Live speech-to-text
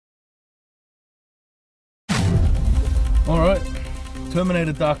Alright,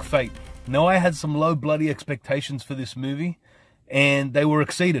 Terminator Dark Fate. Now, I had some low bloody expectations for this movie, and they were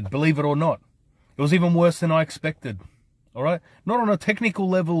exceeded, believe it or not. It was even worse than I expected. Alright? Not on a technical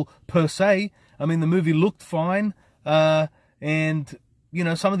level per se. I mean, the movie looked fine, and, you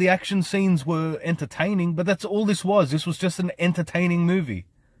know, some of the action scenes were entertaining, but that's all this was. This was just an entertaining movie.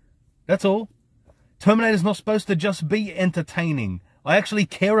 That's all. Terminator's not supposed to just be entertaining. I actually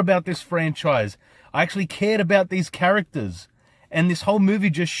care about this franchise. I actually cared about these characters. And this whole movie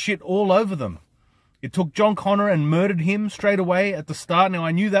just shit all over them. It took John Connor and murdered him straight away at the start. Now,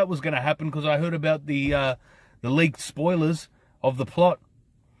 I knew that was going to happen because I heard about the leaked spoilers of the plot.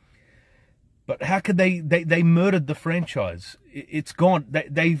 But how could they murdered the franchise? It's gone.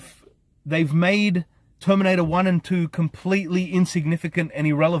 They've made Terminator 1 and 2 completely insignificant and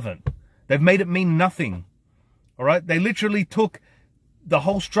irrelevant. They've made it mean nothing. All right? They literally took the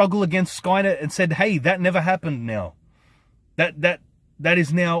whole struggle against Skynet and said, hey, that never happened now. That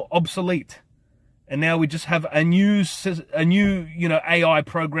is now obsolete. And now we just have a new AI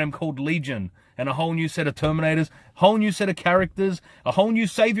program called Legion, and a whole new set of Terminators, a whole new set of characters, a whole new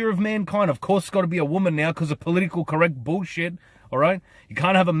savior of mankind. Of course, it's got to be a woman now because of political correct bullshit. All right? You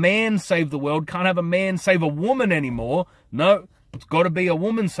can't have a man save the world, can't have a man save a woman anymore. No, it's got to be a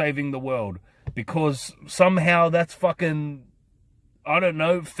woman saving the world, because somehow that's fucking, I don't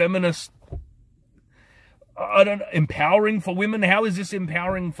know, feminist, empowering for women. How is this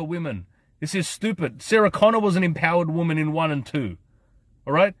empowering for women? This is stupid. Sarah Connor was an empowered woman in 1 and 2.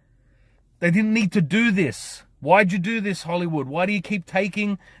 All right? They didn't need to do this. Why'd you do this, Hollywood? Why do you keep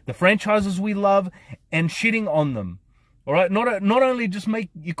taking the franchises we love and shitting on them? All right? Not only just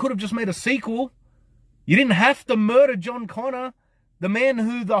you could have just made a sequel. You didn't have to murder John Connor, the man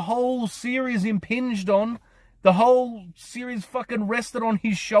who the whole series impinged on. The whole series fucking rested on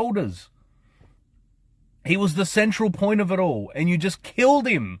his shoulders. He was the central point of it all, and you just killed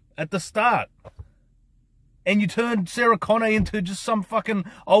him at the start. And you turned Sarah Connor into just some fucking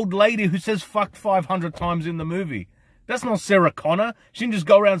old lady who says fuck 500 times in the movie. That's not Sarah Connor. She didn't just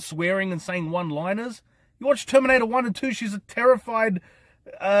go around swearing and saying one-liners. You watch Terminator 1 and 2, she's a terrified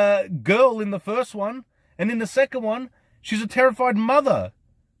girl in the first one. And in the second one, she's a terrified mother.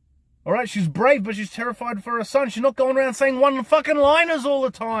 All right, she's brave, but she's terrified for her son. She's not going around saying one fucking liners all the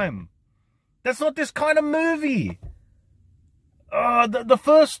time. That's not this kind of movie. The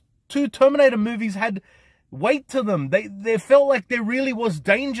first 2 Terminator movies had weight to them. They felt like there really was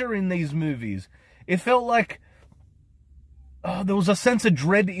danger in these movies. It felt like there was a sense of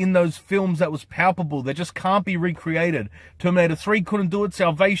dread in those films that was palpable. That just can't be recreated. Terminator 3 couldn't do it.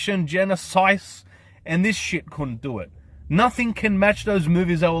 Salvation, Genesis, and this shit couldn't do it. Nothing can match those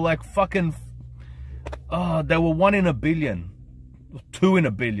movies. They were like fucking... they were 1 in a billion. 2 in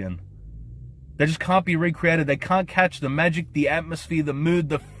a billion. They just can't be recreated. They can't catch the magic, the atmosphere, the mood,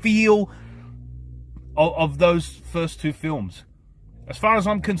 the feel of those first 2 films. As far as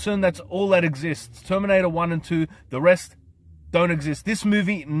I'm concerned, that's all that exists. Terminator 1 and 2, the rest don't exist. This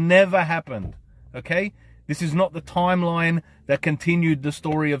movie never happened, okay? This is not the timeline that continued the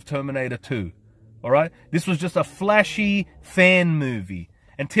story of Terminator 2, all right? This was just a flashy fan movie.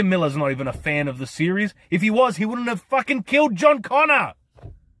 And Tim Miller's not even a fan of the series. If he was, he wouldn't have fucking killed John Connor.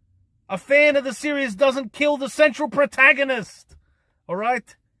 A fan of the series doesn't kill the central protagonist. All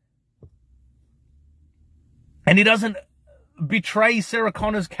right? And he doesn't betray Sarah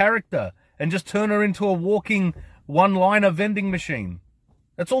Connor's character and just turn her into a walking one-liner vending machine.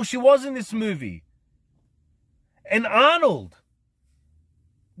 That's all she was in this movie. And Arnold.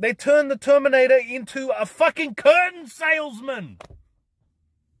 They turned the Terminator into a fucking curtain salesman.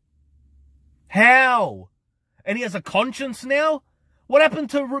 How? And he has a conscience now? What happened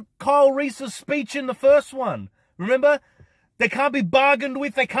to Kyle Reese's speech in the first one? Remember? They can't be bargained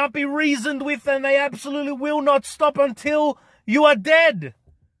with, they can't be reasoned with, and they absolutely will not stop until you are dead.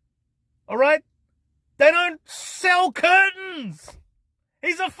 Alright? They don't sell curtains!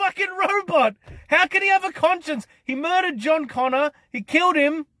 He's a fucking robot! How can he have a conscience? He murdered John Connor, he killed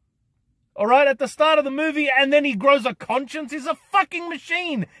him, alright, at the start of the movie, and then he grows a conscience? He's a fucking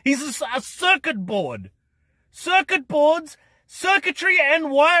machine! He's a circuit board! Circuit boards... Circuitry and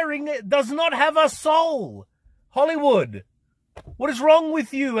wiring does not have a soul. Hollywood. What is wrong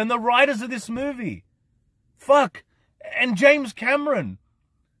with you and the writers of this movie? Fuck. And James Cameron.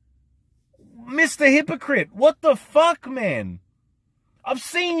 Mr. Hypocrite. What the fuck, man? I've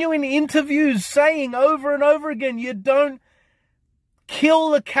seen you in interviews saying over and over again, you don't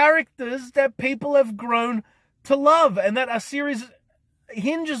kill the characters that people have grown to love and that a series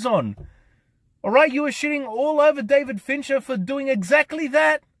hinges on. All right, you were shitting all over David Fincher for doing exactly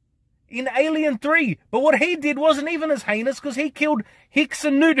that in Alien 3. But what he did wasn't even as heinous because he killed Hicks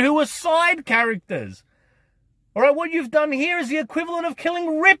and Newt, who were side characters. All right, what you've done here is the equivalent of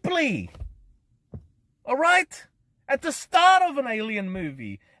killing Ripley. All right? At the start of an Alien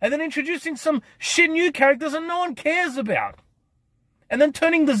movie. And then introducing some shit new characters that no one cares about. And then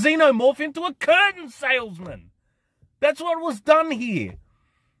turning the xenomorph into a curtain salesman. That's what was done here.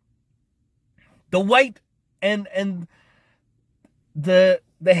 The weight and the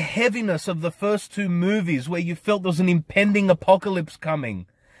heaviness of the first two movies where you felt there was an impending apocalypse coming.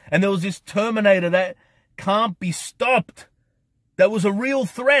 And there was this Terminator that can't be stopped. That was a real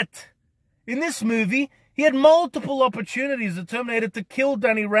threat. In this movie, he had multiple opportunities, the Terminator, to kill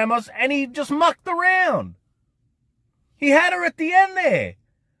Danny Ramos, and he just mucked around. He had her at the end there,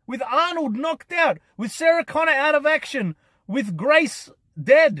 with Arnold knocked out, with Sarah Connor out of action, with Grace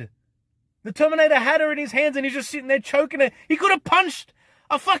dead. The Terminator had her in his hands, and he's just sitting there choking her. He could have punched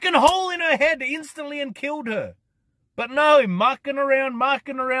a fucking hole in her head instantly and killed her. But no, mucking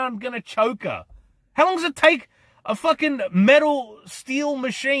around, gonna choke her. How long does it take a fucking metal steel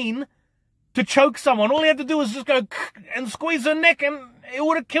machine to choke someone? All he had to do was just go and squeeze her neck and it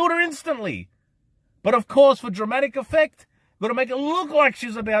would have killed her instantly. But of course, for dramatic effect, got to make it look like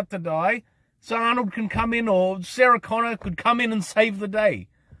she's about to die so Arnold can come in, or Sarah Connor could come in and save the day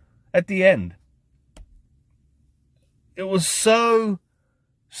at the end. It was so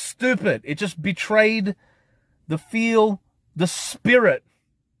stupid. It just betrayed the feel, the spirit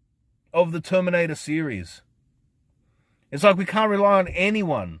of the Terminator series. It's like we can't rely on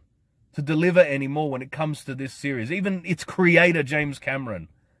anyone to deliver anymore when it comes to this series. Even its creator, James Cameron,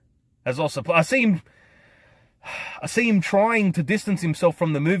 has also... I see him trying to distance himself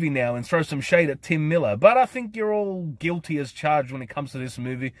from the movie now and throw some shade at Tim Miller. But I think you're all guilty as charged when it comes to this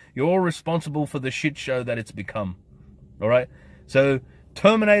movie. You're all responsible for the shit show that it's become. All right? So,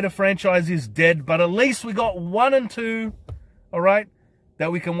 Terminator franchise is dead, but at least we got 1 and 2, all right,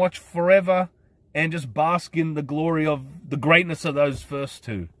 that we can watch forever and just bask in the glory of the greatness of those first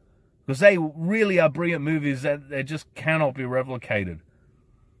two. Because they really are brilliant movies that they just cannot be replicated.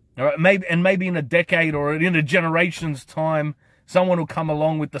 All right, maybe in a decade or in a generation's time, someone will come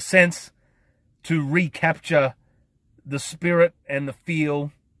along with the sense to recapture the spirit and the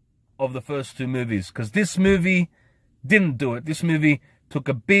feel of the first two movies. Because this movie didn't do it. This movie took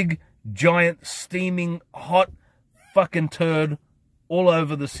a big, giant, steaming, hot fucking turd all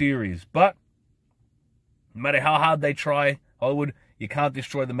over the series. But no matter how hard they try, Hollywood, you can't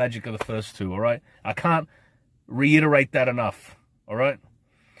destroy the magic of the first two, all right? I can't reiterate that enough, all right?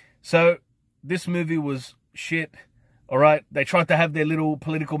 So, this movie was shit, all right? They tried to have their little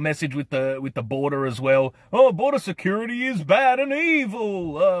political message with the border as well. Oh, border security is bad and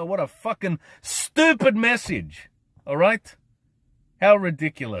evil. What a fucking stupid message, all right? How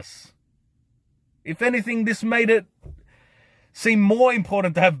ridiculous. If anything, this made it seem more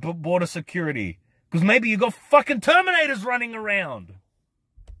important to have border security. Because maybe you got fucking Terminators running around.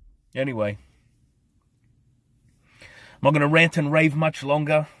 Anyway. I'm not going to rant and rave much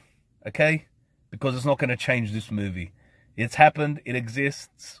longer. Okay? Because it's not going to change this movie. It's happened. It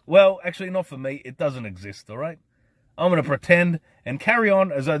exists. Well, actually not for me. It doesn't exist, alright? I'm going to pretend and carry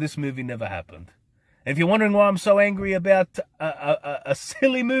on as though this movie never happened. If you're wondering why I'm so angry about a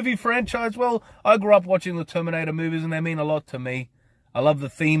silly movie franchise, well, I grew up watching the Terminator movies and they mean a lot to me. I love the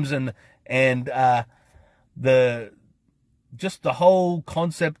themes and just the whole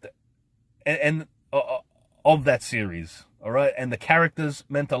concept and of that series, all right? And the characters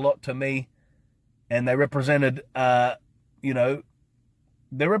meant a lot to me, and they represented, they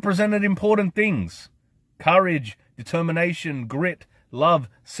represented important things: courage, determination, grit, love,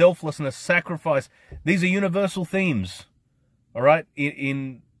 selflessness, sacrifice. These are universal themes, all right,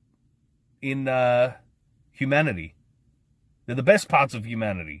 in humanity. They're the best parts of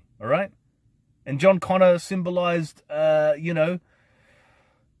humanity, all right? And John Connor symbolized, the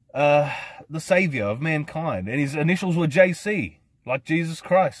savior of mankind. And his initials were JC, like Jesus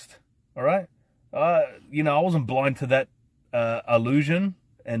Christ, all right? I wasn't blind to that allusion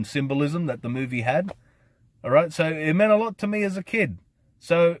and symbolism that the movie had, all right? So it meant a lot to me as a kid.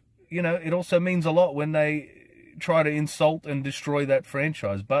 So, it also means a lot when they try to insult and destroy that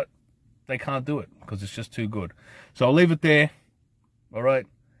franchise. But they can't do it because it's just too good. So I'll leave it there. All right.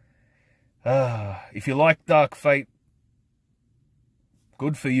 If you like Dark Fate,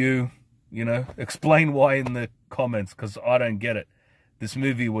 good for you. Explain why in the comments, because I don't get it. This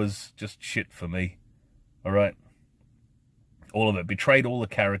movie was just shit for me. All right. All of it. Betrayed all the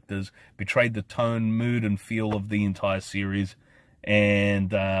characters. Betrayed the tone, mood, and feel of the entire series.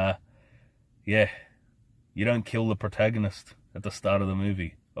 And, you don't kill the protagonist at the start of the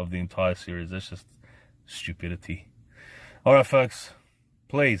movie. of the entire series. That's just stupidity. Alright, folks.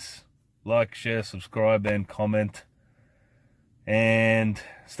 Please like, share, subscribe, and comment. And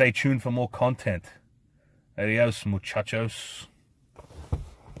stay tuned for more content. Adios, muchachos.